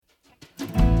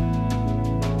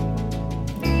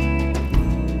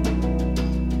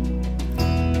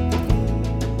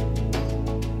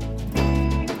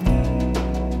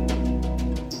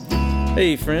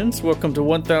Hey friends, welcome to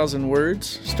 1000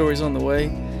 Words, Stories on the Way.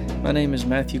 My name is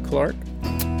Matthew Clark.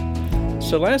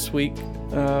 So last week,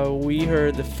 we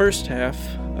heard the first half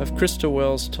of Krista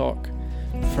Wells' talk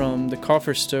from the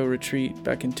Cofferstowe retreat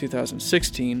back in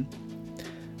 2016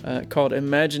 called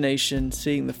Imagination,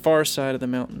 Seeing the Far Side of the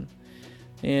Mountain.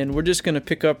 And we're just going to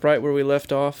pick up right where we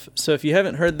left off. So if you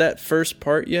haven't heard that first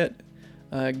part yet,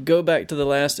 go back to the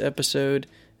last episode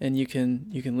and you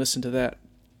can listen to that.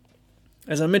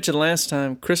 As I mentioned last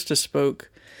time, Krista spoke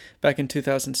back in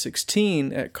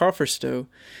 2016 at Cofferstowe,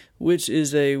 which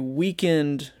is a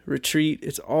weekend retreat.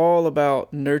 It's all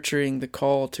about nurturing the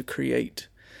call to create.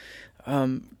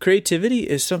 Creativity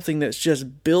is something that's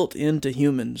just built into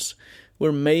humans.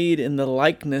 We're made in the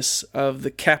likeness of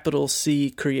the capital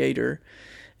C Creator.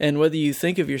 And whether you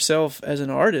think of yourself as an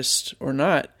artist or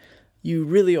not, you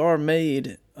really are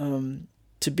made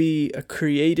to be a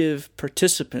creative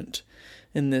participant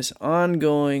in this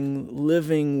ongoing,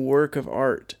 living work of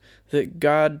art that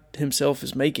God Himself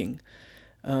is making.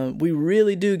 We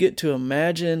really do get to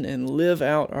imagine and live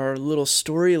out our little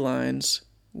storylines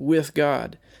with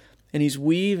God, and He's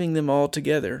weaving them all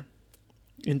together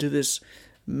into this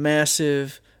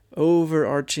massive,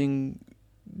 overarching,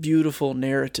 beautiful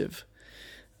narrative.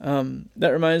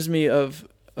 That reminds me of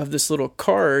this little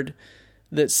card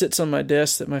that sits on my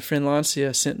desk that my friend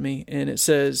Lancia sent me, and it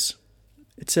says,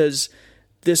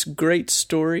 "This great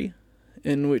story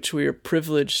in which we are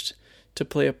privileged to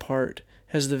play a part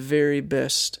has the very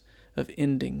best of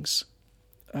endings."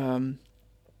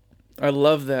 I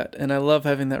love that, and I love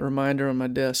having that reminder on my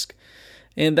desk.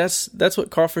 And that's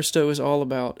what Cofferstowe is all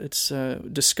about. It's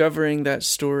discovering that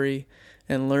story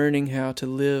and learning how to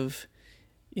live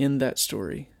in that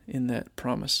story, in that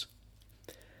promise.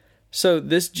 So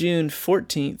this June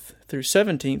 14th through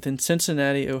 17th in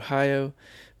Cincinnati, Ohio,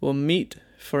 we'll meet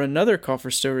for another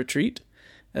Cofferstowe retreat,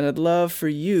 and I'd love for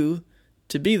you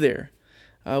to be there.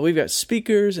 We've got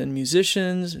speakers and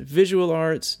musicians, visual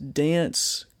arts,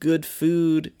 dance, good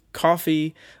food,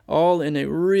 coffee, all in a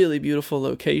really beautiful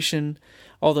location.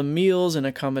 All the meals and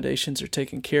accommodations are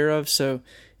taken care of, so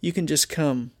you can just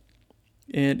come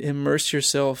and immerse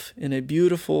yourself in a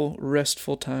beautiful,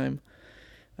 restful time.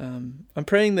 I'm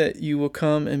praying that you will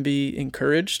come and be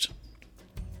encouraged,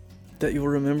 that you'll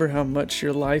remember how much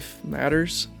your life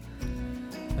matters,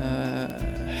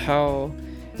 how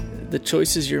the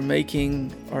choices you're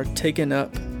making are taken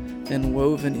up and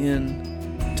woven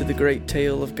in to the great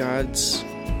tale of God's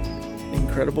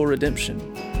incredible redemption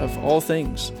of all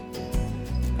things.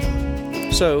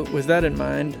 So, with that in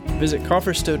mind, visit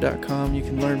cofferstowe.com. You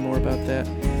can learn more about that,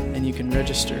 and you can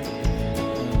register.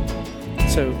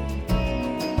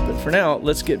 But for now,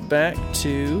 let's get back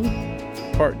to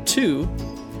part 2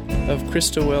 of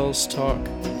Krista Wells' talk,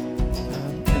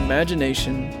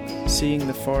 Imagination, Seeing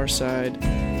the Far Side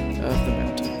of the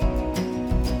Mountain.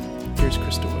 Here's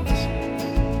Krista Wells.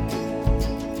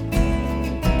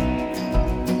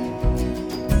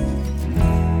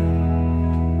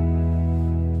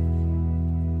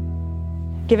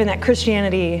 Given that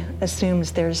Christianity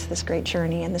assumes there's this great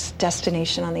journey and this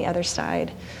destination on the other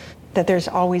side, that there's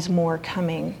always more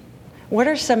coming, what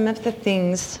are some of the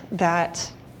things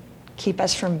that keep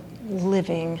us from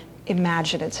living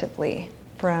imaginatively,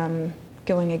 from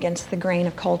going against the grain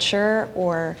of culture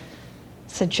or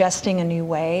suggesting a new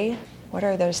way? What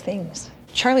are those things?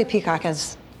 Charlie Peacock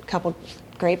has a couple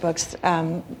great books.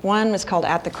 One was called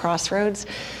At the Crossroads,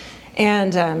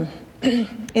 and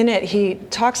in it he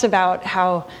talks about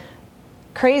how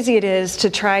crazy it is to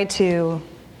try to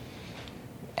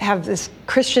have this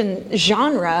Christian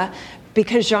genre,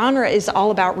 because genre is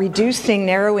all about reducing,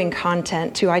 narrowing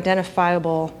content to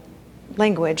identifiable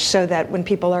language so that when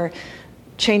people are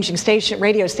changing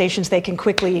radio stations, they can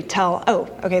quickly tell, oh,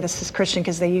 okay, this is Christian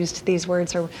because they used these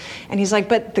words. And he's like,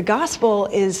 but the gospel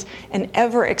is an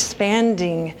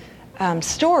ever-expanding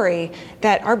story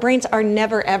that our brains are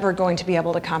never, ever going to be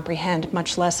able to comprehend,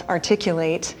 much less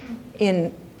articulate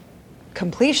in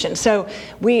completion. So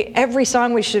every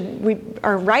song we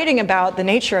are writing about the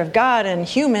nature of God and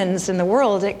humans in the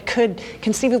world, it could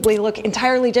conceivably look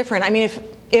entirely different. I mean,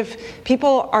 if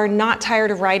people are not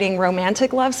tired of writing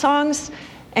romantic love songs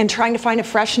and trying to find a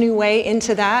fresh new way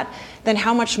into that, then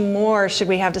how much more should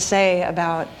we have to say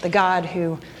about the God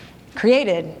who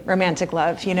created romantic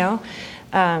love, you know?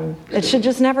 It should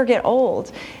just never get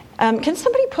old. Can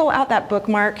somebody pull out that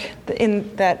bookmark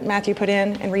that Matthew put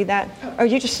in and read that? Oh,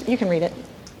 you can read it.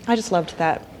 I just loved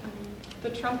that.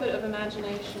 The trumpet of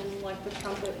imagination, like the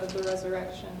trumpet of the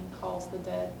resurrection, calls the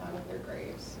dead out of their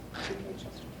graves. G.K.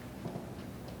 Chesterton.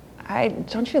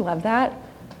 Don't you love that?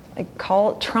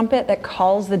 Trumpet that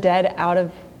calls the dead out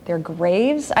of their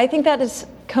graves. I think that is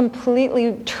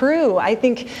completely true. I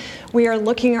think we are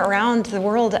looking around the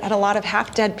world at a lot of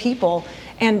half-dead people,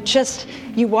 and just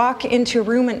you walk into a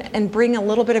room and bring a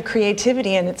little bit of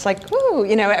creativity, and it's like, ooh,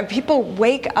 people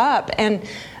wake up, and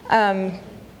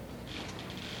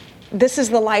this is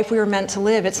the life we were meant to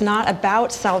live. It's not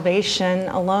about salvation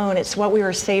alone. It's what we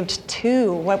were saved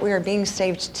to. What we are being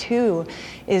saved to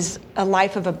is a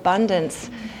life of abundance.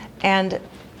 And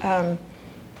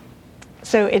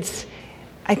so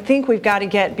I think we've got to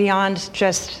get beyond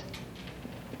just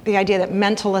the idea that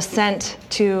mental assent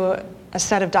to a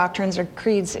set of doctrines or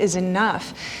creeds is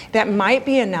enough. That might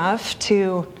be enough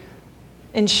to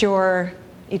ensure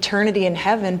eternity in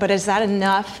heaven, but is that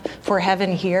enough for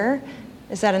heaven here?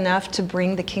 Is that enough to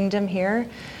bring the kingdom here?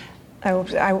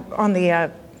 On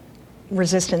the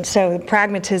resistance, so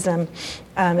pragmatism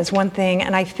is one thing,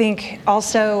 and I think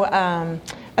also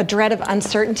a dread of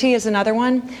uncertainty is another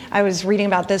one. I was reading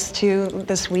about this too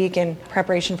this week in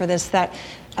preparation for this, that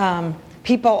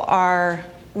people are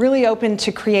really open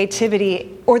to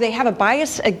creativity, or they have a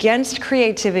bias against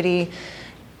creativity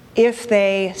if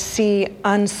they see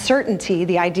uncertainty,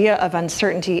 the idea of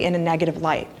uncertainty, in a negative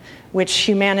light, which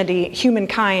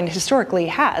humankind historically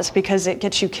has, because it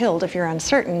gets you killed if you're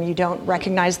uncertain. You don't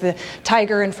recognize the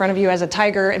tiger in front of you as a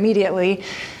tiger immediately,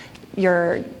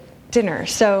 you're dinner.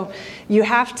 So you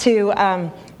have to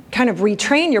kind of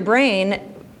retrain your brain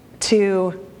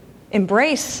to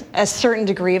embrace a certain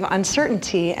degree of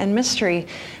uncertainty and mystery.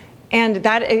 And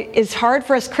that is hard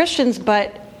for us Christians,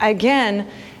 but again,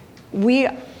 we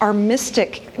are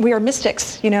mystics.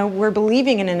 We're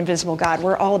believing in an invisible God.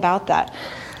 We're all about that.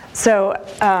 So,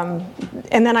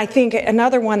 and then I think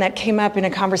another one that came up in a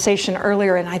conversation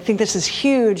earlier, and I think this is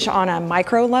huge on a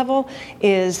micro level,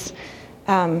 is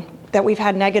that we've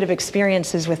had negative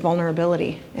experiences with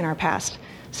vulnerability in our past.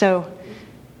 So,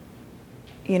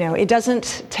 it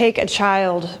doesn't take a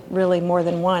child really more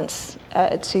than once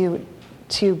to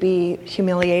be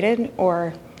humiliated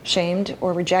or shamed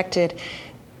or rejected,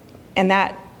 and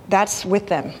that's with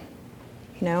them,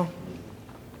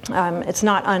 It's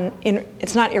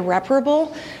not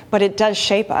irreparable, but it does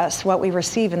shape us, what we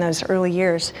receive in those early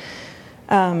years.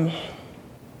 When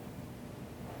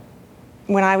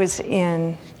I was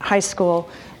in high school,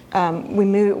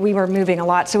 we were moving a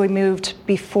lot. So we moved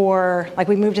before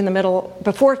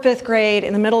 5th grade,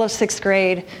 in the middle of 6th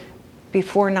grade,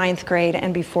 before 9th grade,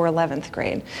 and before 11th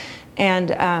grade.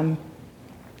 And a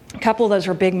couple of those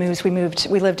were big moves. We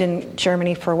lived in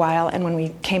Germany for a while, and when we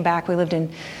came back, we lived in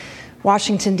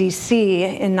Washington, D.C.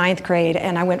 in 9th grade,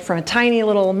 and I went from a tiny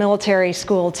little military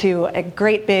school to a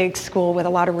great big school with a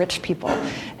lot of rich people.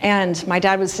 And my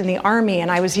dad was in the Army, and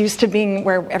I was used to being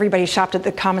where everybody shopped at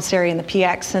the commissary and the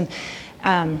PX. And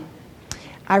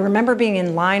I remember being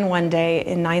in line one day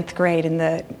in 9th grade in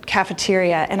the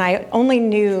cafeteria, and I only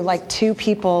knew like 2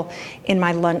 people in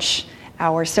my lunch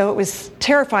hour. So it was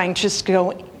terrifying just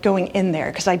going in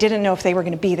there, because I didn't know if they were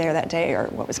going to be there that day or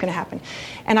what was going to happen.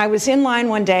 And I was in line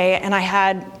one day, and I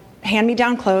had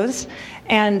hand-me-down clothes,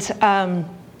 and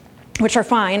which are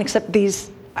fine, except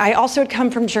these. I also had come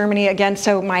from Germany again,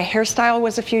 so my hairstyle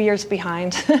was a few years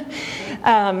behind.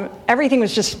 Everything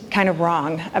was just kind of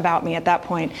wrong about me at that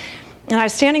point. And I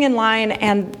was standing in line,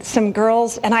 and some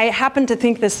girls, and I happened to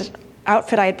think this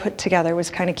outfit I had put together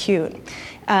was kind of cute.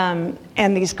 And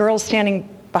these girls standing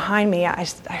behind me, I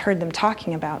heard them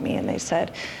talking about me, and they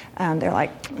said, they're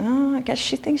like, oh, I guess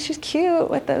she thinks she's cute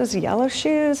with those yellow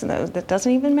shoes, and that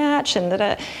doesn't even match, and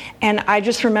I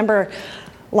just remember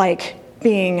like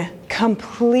being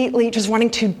completely just wanting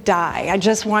to die. I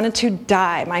just wanted to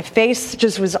die. My face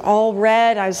just was all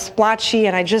red, I was splotchy,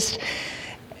 and I just,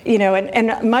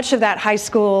 and much of that high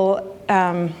school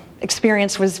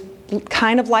experience was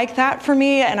kind of like that for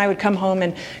me, and I would come home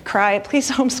and cry, please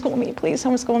homeschool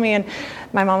me, and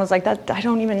my mom was like, I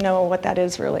don't even know what that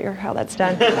is really, or how that's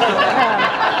done.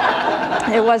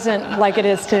 It wasn't like it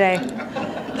is today.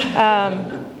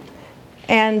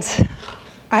 And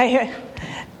I,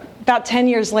 about 10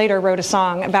 years later, wrote a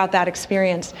song about that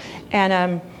experience,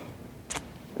 and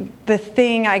the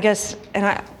thing, I guess,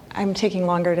 and I'm taking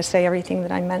longer to say everything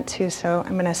that I meant to, so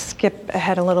I'm going to skip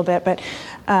ahead a little bit, but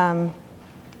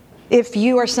if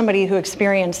you are somebody who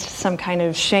experienced some kind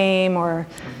of shame or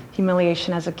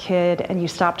humiliation as a kid, and you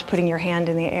stopped putting your hand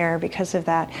in the air because of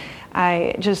that,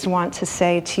 I just want to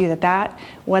say to you that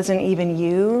wasn't even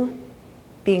you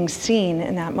being seen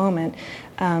in that moment.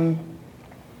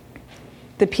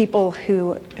 The people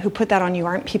who put that on you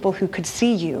aren't people who could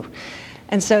see you.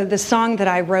 And so the song that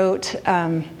I wrote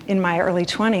in my early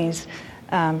 20s,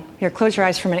 here, close your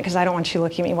eyes for a minute, because I don't want you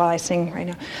looking at me while I sing right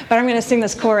now, but I'm going to sing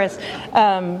this chorus.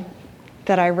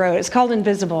 that I wrote. It's called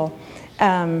Invisible.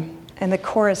 And the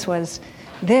chorus was,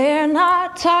 they're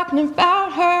not talking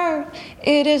about her.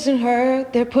 It isn't her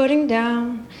they're putting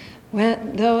down.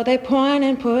 Though they point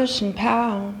and push and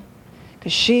pound.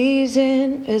 'Cause she's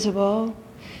invisible.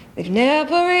 They've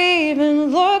never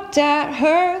even looked at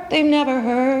her. They've never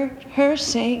heard her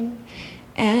sing.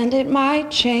 And it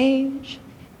might change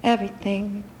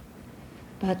everything.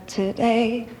 But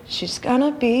today, she's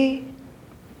gonna be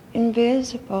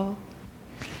invisible.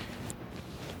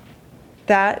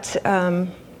 That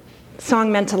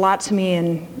song meant a lot to me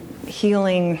in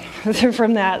healing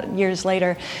from that years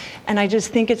later. And I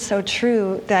just think it's so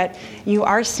true that you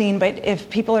are seen, but if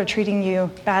people are treating you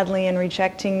badly and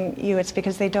rejecting you, it's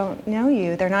because they don't know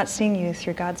you. They're not seeing you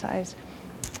through God's eyes.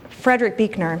 Frederick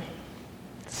Buechner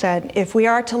said, if we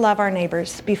are to love our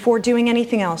neighbors, before doing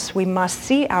anything else, we must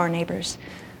see our neighbors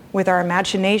with our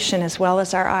imagination as well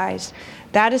as our eyes.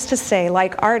 That is to say,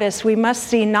 like artists, we must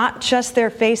see not just their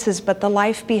faces, but the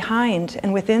life behind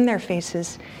and within their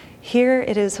faces. Here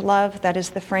it is love that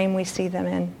is the frame we see them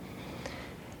in.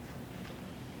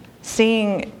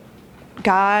 Seeing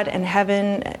God and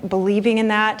heaven, believing in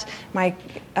that. My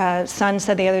son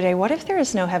said the other day, what if there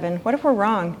is no heaven? What if we're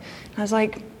wrong? And I was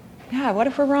like, yeah, what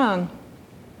if we're wrong?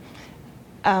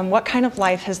 What kind of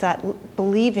life has that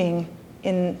believing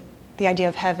in the idea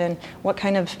of heaven? What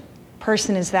kind of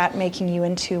person is that making you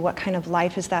into? What kind of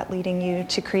life is that leading you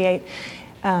to create?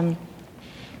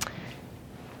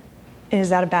 Is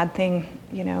that a bad thing,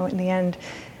 in the end?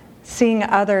 Seeing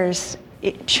others,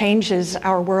 it changes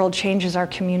our world, changes our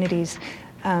communities.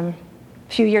 A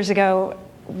few years ago,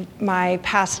 my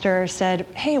pastor said,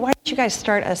 hey, why don't you guys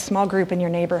start a small group in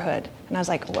your neighborhood? And I was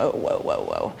like,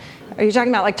 whoa. Are you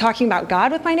talking about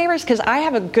God with my neighbors? Because I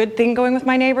have a good thing going with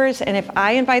my neighbors, and if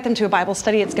I invite them to a Bible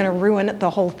study, it's going to ruin the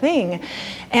whole thing.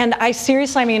 And I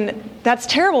seriously, that's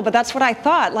terrible, but that's what I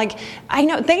thought. I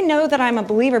know they know that I'm a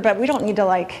believer, but we don't need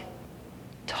to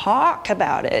talk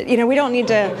about it. We don't need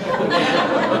to.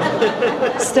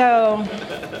 So,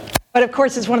 but of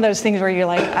course, it's one of those things where you're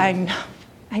like,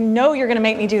 I know you're going to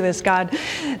make me do this, God.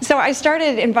 So I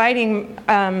started inviting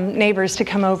neighbors to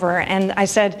come over, and I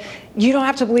said, you don't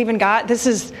have to believe in God. This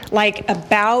is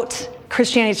about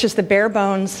Christianity. It's just the bare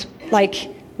bones.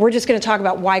 We're just going to talk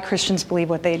about why Christians believe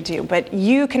what they do, but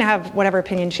you can have whatever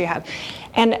opinions you have.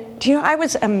 And I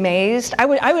was amazed.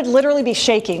 I would literally be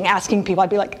shaking, asking people. I'd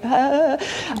be like, you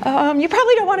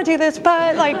probably don't want to do this,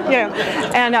 but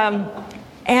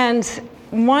and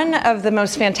one of the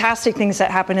most fantastic things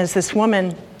that happened is this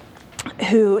woman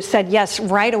who said yes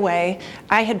right away.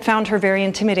 I had found her very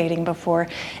intimidating before,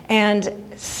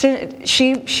 and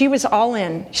she was all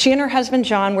in. She and her husband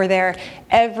John were there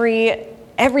every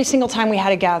single time we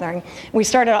had a gathering. We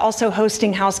started also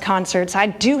hosting house concerts. I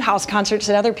do house concerts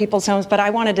at other people's homes, but I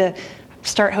wanted to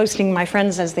start hosting my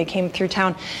friends as they came through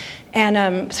town.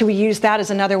 And so we used that as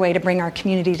another way to bring our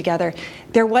community together.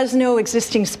 There was no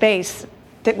existing space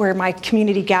where my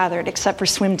community gathered except for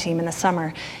swim team in the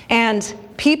summer. And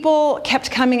people kept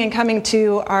coming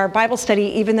to our Bible study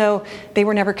even though they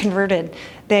were never converted.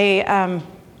 They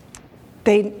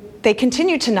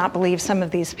continued to not believe, some of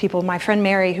these people. My friend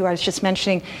Mary, who I was just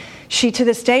mentioning, she to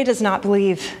this day does not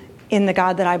believe in the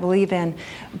God that I believe in,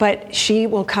 but she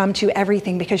will come to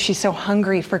everything because she's so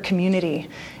hungry for community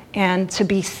and to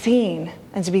be seen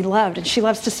and to be loved. And she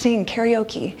loves to sing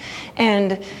karaoke.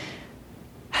 And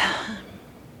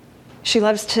she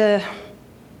loves to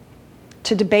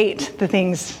debate the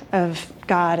things of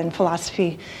God and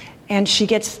philosophy. And she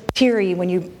gets teary when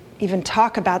you even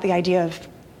talk about the idea of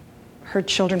her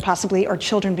children possibly, or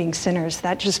children being sinners.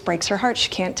 That just breaks her heart. She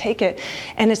can't take it.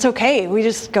 And it's okay. We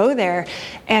just go there.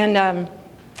 And a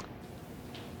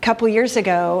couple years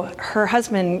ago, her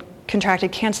husband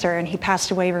contracted cancer, and he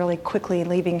passed away really quickly,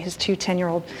 leaving his 2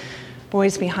 10-year-old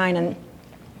boys behind. And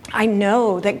I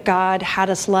know that God had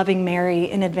us loving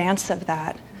Mary in advance of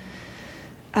that,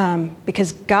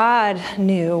 because God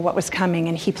knew what was coming,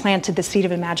 and he planted the seed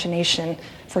of imagination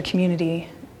for community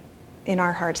in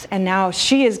our hearts. And now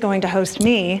she is going to host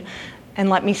me and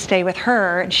let me stay with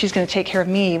her, and she's going to take care of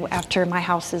me after my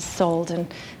house is sold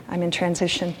and I'm in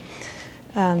transition.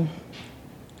 I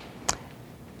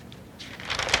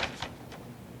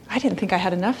didn't think I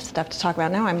had enough stuff to talk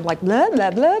about. Now I'm like, blah,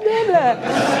 blah, blah, blah, blah.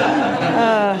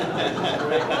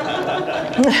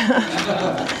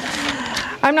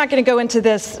 I'm not going to go into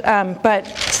this, but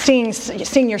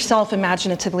seeing yourself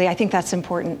imaginatively, I think that's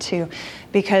important too,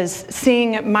 because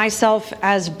seeing myself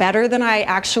as better than I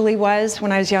actually was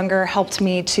when I was younger helped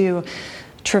me to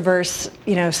traverse,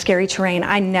 scary terrain.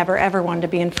 I never, ever wanted to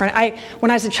be in front.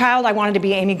 When I was a child, I wanted to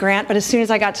be Amy Grant, but as soon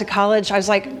as I got to college, I was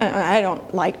like, I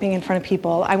don't like being in front of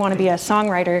people. I want to be a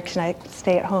songwriter because I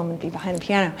stay at home and be behind the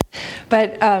piano.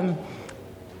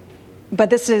 But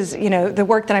this is, the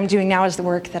work that I'm doing now is the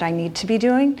work that I need to be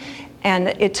doing. And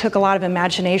it took a lot of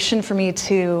imagination for me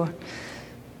to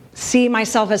see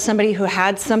myself as somebody who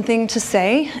had something to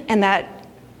say, and that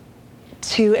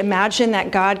to imagine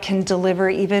that God can deliver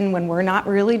even when we're not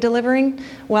really delivering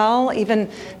well, even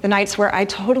the nights where I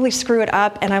totally screw it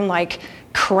up and I'm like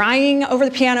crying over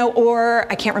the piano, or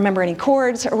I can't remember any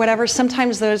chords or whatever.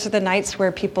 Sometimes those are the nights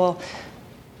where people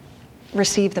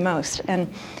receive the most.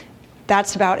 And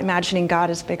that's about imagining God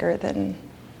is bigger than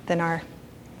our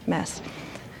mess.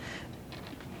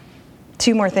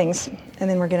 2 more things, and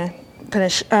then we're going to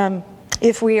finish.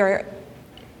 If we are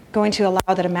going to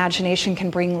allow that imagination can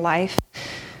bring life,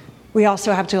 we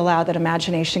also have to allow that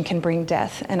imagination can bring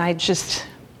death. And I just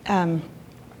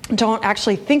don't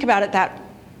actually think about it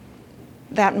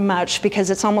that much, because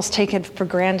it's almost taken for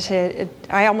granted.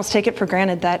 I almost take it for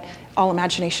granted that all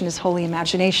imagination is holy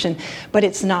imagination, but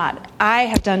it's not. I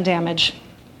have done damage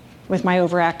with my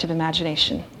overactive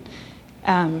imagination.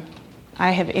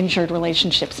 I have injured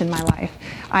relationships in my life.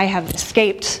 I have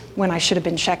escaped when I should have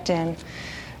been checked in.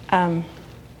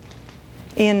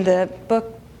 In the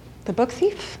book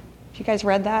Thief, have you guys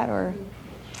read that, or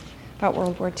about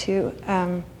World War II?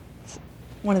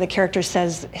 One of the characters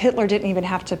says Hitler didn't even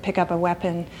have to pick up a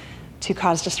weapon to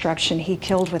cause destruction. He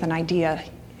killed with an idea.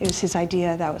 It was his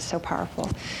idea that was so powerful.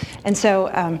 And so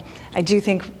I do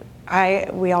think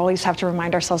we always have to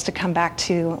remind ourselves to come back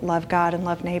to love God and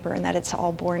love neighbor, and that it's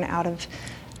all born out of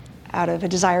a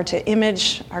desire to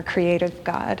image our creative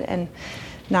God and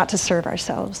not to serve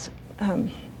ourselves.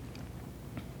 And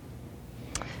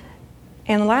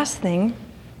the last thing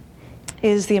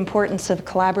is the importance of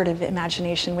collaborative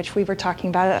imagination, which we were talking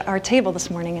about at our table this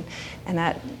morning, and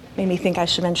that made me think I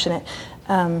should mention it.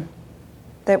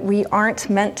 That we aren't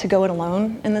meant to go it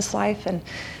alone in this life. And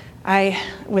I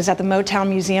was at the Motown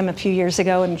Museum a few years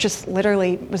ago and just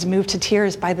literally was moved to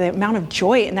tears by the amount of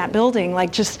joy in that building,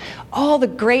 like just all the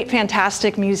great,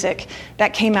 fantastic music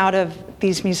that came out of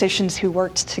these musicians who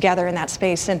worked together in that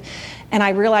space. And I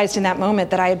realized in that moment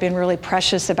that I had been really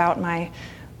precious about my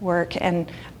work.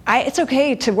 And it's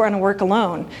okay to want to work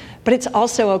alone, but it's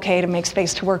also okay to make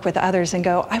space to work with others and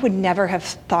go, I would never have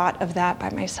thought of that by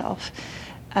myself.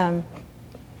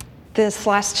 This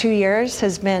last 2 years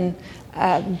has been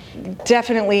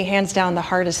definitely hands down the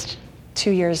hardest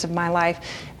 2 years of my life,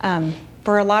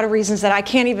 for a lot of reasons that I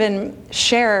can't even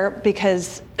share,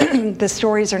 because the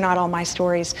stories are not all my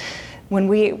stories. When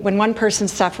one person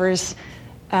suffers,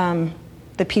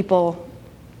 the people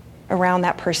around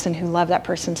that person who love that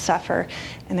person suffer,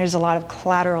 and there's a lot of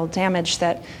collateral damage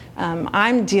that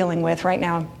I'm dealing with right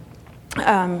now.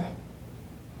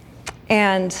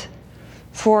 And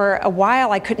for a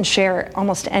while, I couldn't share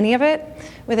almost any of it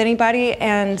with anybody,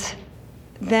 and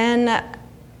then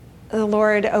the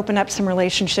Lord opened up some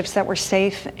relationships that were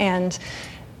safe, and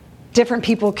different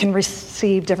people can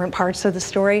receive different parts of the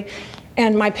story.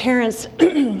 And my parents,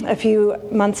 a few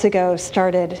months ago,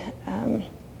 started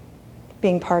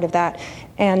being part of that,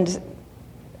 and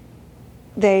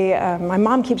my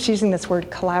mom keeps using this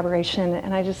word collaboration,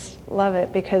 and I just love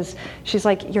it, because she's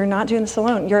like, you're not doing this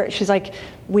alone. She's like,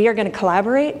 we are going to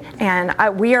collaborate, and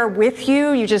we are with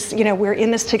you. You just, we're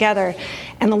in this together.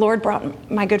 And the Lord brought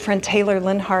my good friend Taylor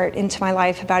Linhart into my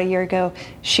life about a year ago.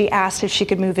 She asked if she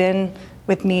could move in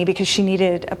with me because she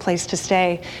needed a place to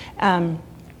stay.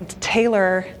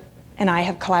 Taylor and I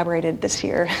have collaborated this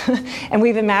year, and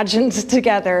we've imagined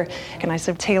together. And I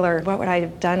said, Taylor, what would I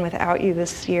have done without you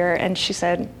this year? And she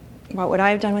said, what would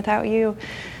I have done without you?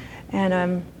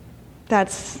 And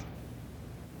that's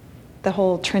the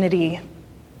whole Trinity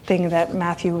thing that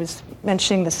Matthew was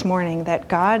mentioning this morning, that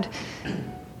God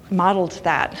modeled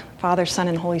that, Father, Son,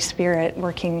 and Holy Spirit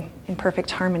working in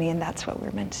perfect harmony, and that's what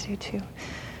we're meant to do too.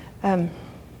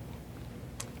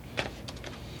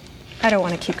 I don't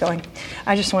want to keep going.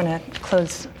 I just want to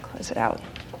close it out.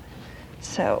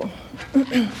 So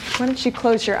why don't you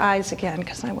close your eyes again,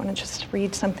 because I want to just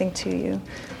read something to you.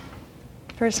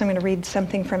 First, I'm going to read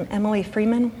something from Emily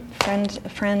Freeman,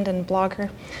 friend and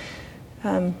blogger.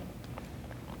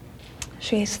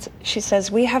 She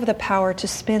says, we have the power to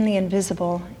spin the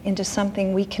invisible into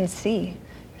something we can see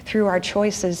through our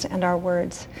choices and our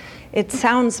words. It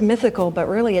sounds mythical, but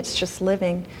really it's just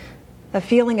living. A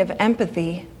feeling of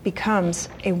empathy becomes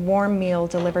a warm meal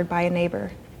delivered by a neighbor.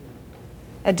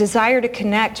 A desire to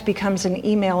connect becomes an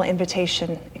email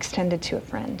invitation extended to a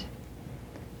friend.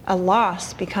 A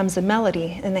loss becomes a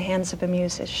melody in the hands of a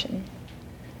musician.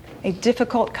 A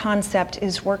difficult concept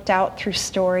is worked out through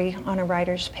story on a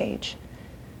writer's page.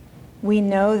 We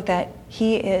know that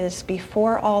he is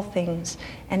before all things,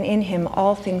 and in him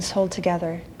all things hold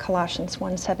together, Colossians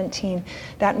 1:17.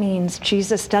 That means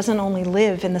Jesus doesn't only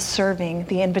live in the serving,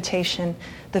 the invitation,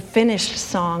 the finished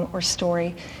song or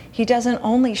story. He doesn't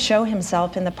only show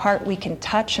himself in the part we can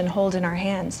touch and hold in our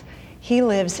hands. He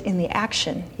lives in the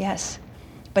action, yes,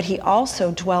 but he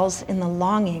also dwells in the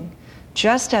longing,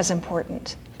 just as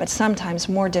important, but sometimes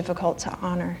more difficult to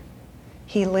honor.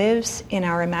 He lives in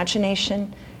our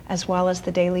imagination as well as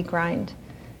the daily grind.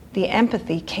 The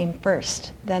empathy came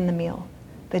first, then the meal.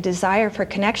 The desire for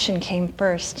connection came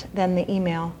first, then the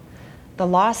email. The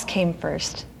loss came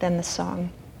first, then the song.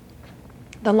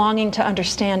 The longing to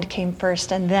understand came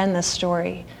first, and then the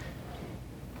story.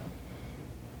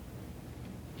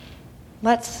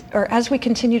 As we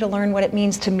continue to learn what it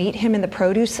means to meet him in the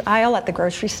produce aisle at the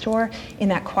grocery store, in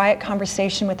that quiet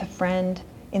conversation with a friend,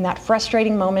 in that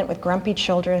frustrating moment with grumpy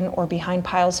children or behind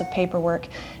piles of paperwork,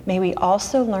 may we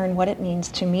also learn what it means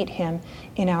to meet him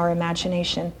in our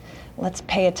imagination. Let's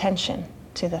pay attention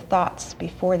to the thoughts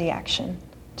before the action,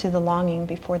 to the longing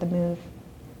before the move.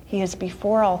 He is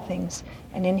before all things,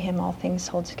 and in him all things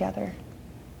hold together.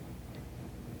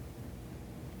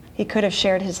 He could have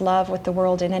shared his love with the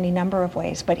world in any number of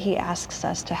ways, but he asks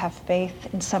us to have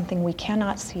faith in something we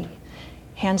cannot see,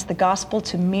 hands the gospel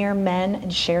to mere men,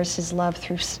 and shares his love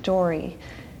through story.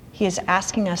 He is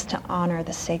asking us to honor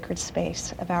the sacred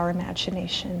space of our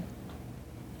imagination.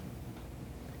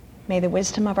 May the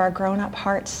wisdom of our grown-up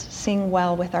hearts sing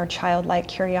well with our childlike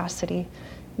curiosity.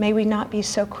 May we not be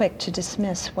so quick to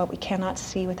dismiss what we cannot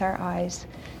see with our eyes.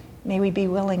 May we be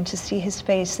willing to see his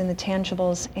face in the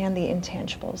tangibles and the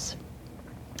intangibles.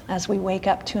 As we wake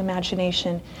up to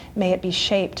imagination, may it be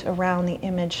shaped around the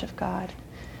image of God.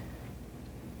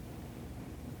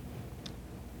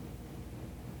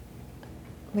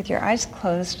 With your eyes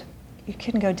closed, you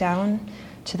can go down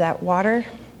to that water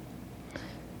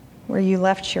where you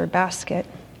left your basket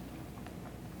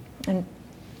and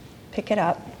pick it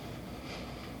up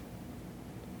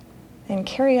and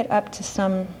carry it up to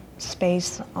some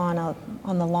space on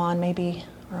the lawn maybe,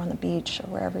 or on the beach, or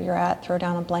wherever you're at. Throw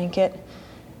down a blanket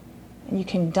and you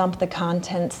can dump the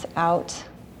contents out.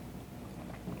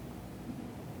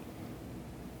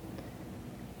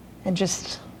 And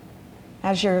just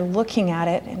as you're looking at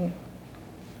it and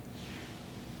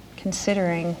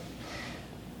considering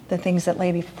the things that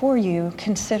lay before you,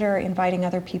 consider inviting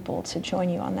other people to join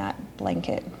you on that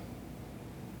blanket.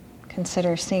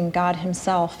 Consider seeing God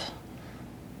himself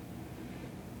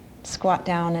squat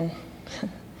down and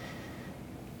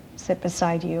sit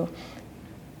beside you.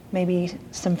 Maybe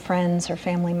some friends or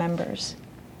family members.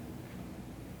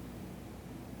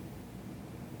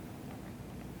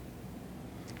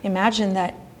 Imagine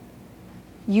that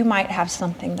you might have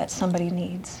something that somebody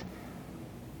needs.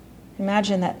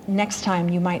 Imagine that next time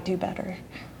you might do better.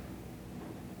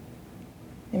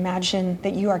 Imagine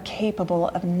that you are capable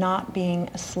of not being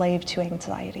a slave to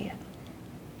anxiety.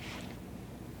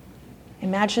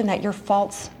 Imagine that your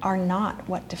faults are not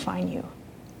what define you.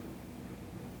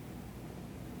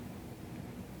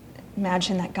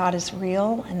 Imagine that God is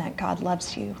real and that God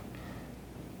loves you.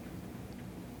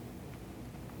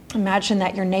 Imagine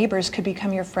that your neighbors could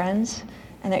become your friends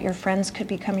and that your friends could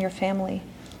become your family.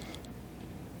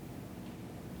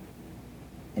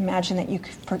 Imagine that you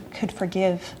could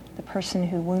forgive the person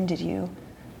who wounded you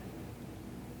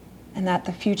and that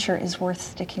the future is worth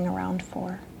sticking around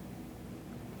for.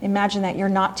 Imagine that you're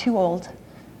not too old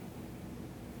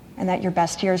and that your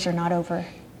best years are not over.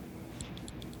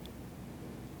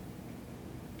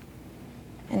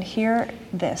 And hear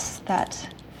this,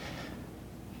 that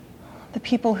the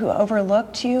people who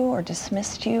overlooked you or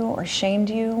dismissed you or shamed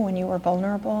you when you were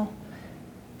vulnerable,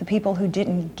 the people who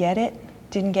didn't get it,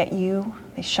 didn't get you,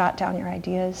 they shot down your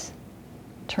ideas,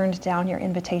 turned down your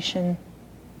invitation,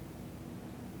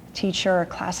 teacher or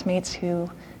classmates who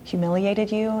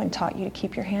humiliated you and taught you to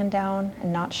keep your hand down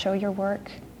and not show your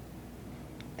work.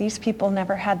 These people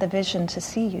never had the vision to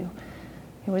see you.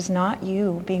 It was not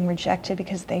you being rejected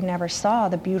because they never saw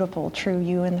the beautiful, true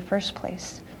you in the first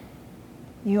place.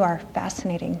 You are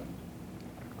fascinating.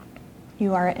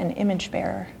 You are an image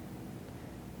bearer.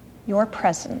 Your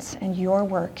presence and your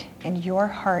work and your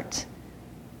heart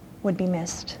would be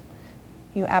missed.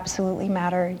 You absolutely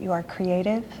matter. You are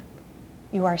creative.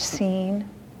 You are seen.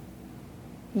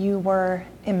 You were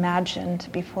imagined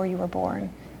before you were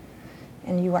born,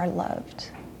 and you are loved.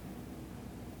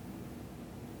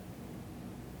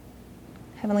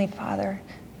 Heavenly Father,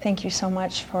 Thank you so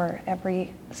much for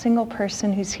every single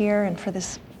person who's here and for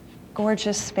this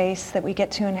gorgeous space that we get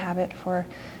to inhabit for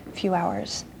a few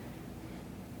hours.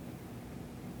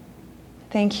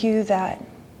 Thank you that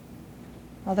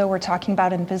although we're talking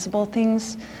about invisible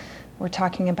things, we're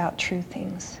talking about true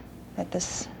things, that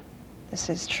this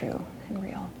is true and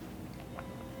real.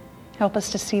 Help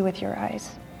us to see with your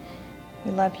eyes.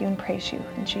 We love you and praise you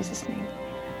in Jesus' name.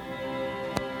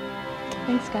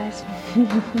 Thanks, guys.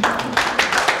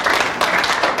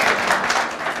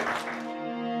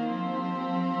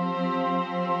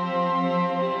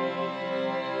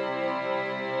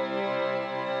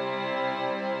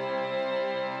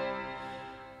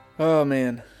 Oh,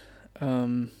 man.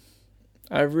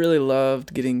 I really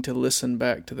loved getting to listen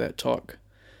back to that talk.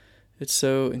 It's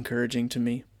so encouraging to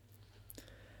me.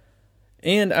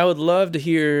 And I would love to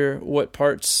hear what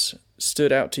parts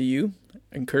stood out to you,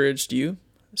 encouraged you.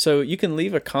 So you can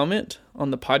leave a comment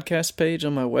on the podcast page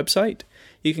on my website.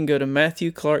 You can go to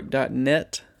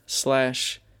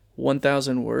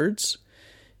matthewclark.net/1000 words,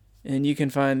 and you can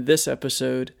find this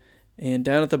episode. And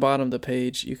down at the bottom of the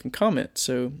page, you can comment.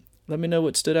 So let me know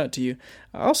what stood out to you.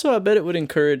 Also, I bet it would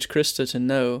encourage Krista to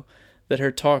know that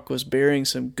her talk was bearing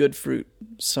some good fruit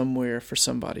somewhere for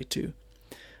somebody too.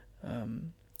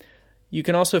 You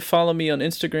can also follow me on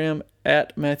Instagram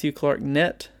at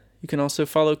MatthewClarkNet. You can also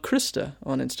follow Krista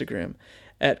on Instagram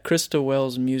at Krista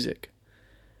Wells Music.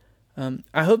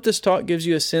 I hope this talk gives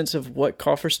you a sense of what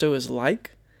Cofferstow is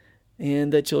like,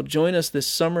 and that you'll join us this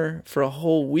summer for a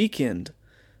whole weekend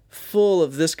full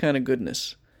of this kind of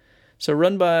goodness. So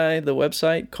run by the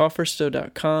website,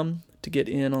 cofferstow.com, to get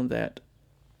in on that.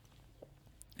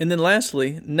 And then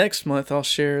lastly, next month I'll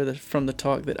share from the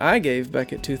talk that I gave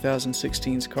back at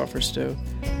 2016's Cofferstow.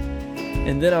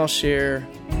 And then I'll share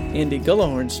Andy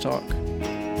Gullahorn's talk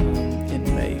in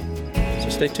May. So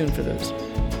stay tuned for those.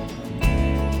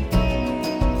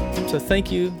 So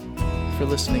thank you for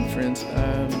listening, friends.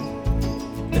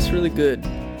 It's really good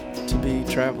to be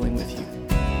traveling with you.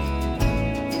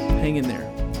 Hang in there.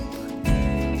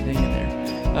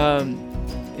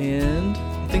 And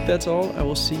I think that's all. I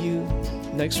will see you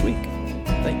next week.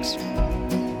 Thanks.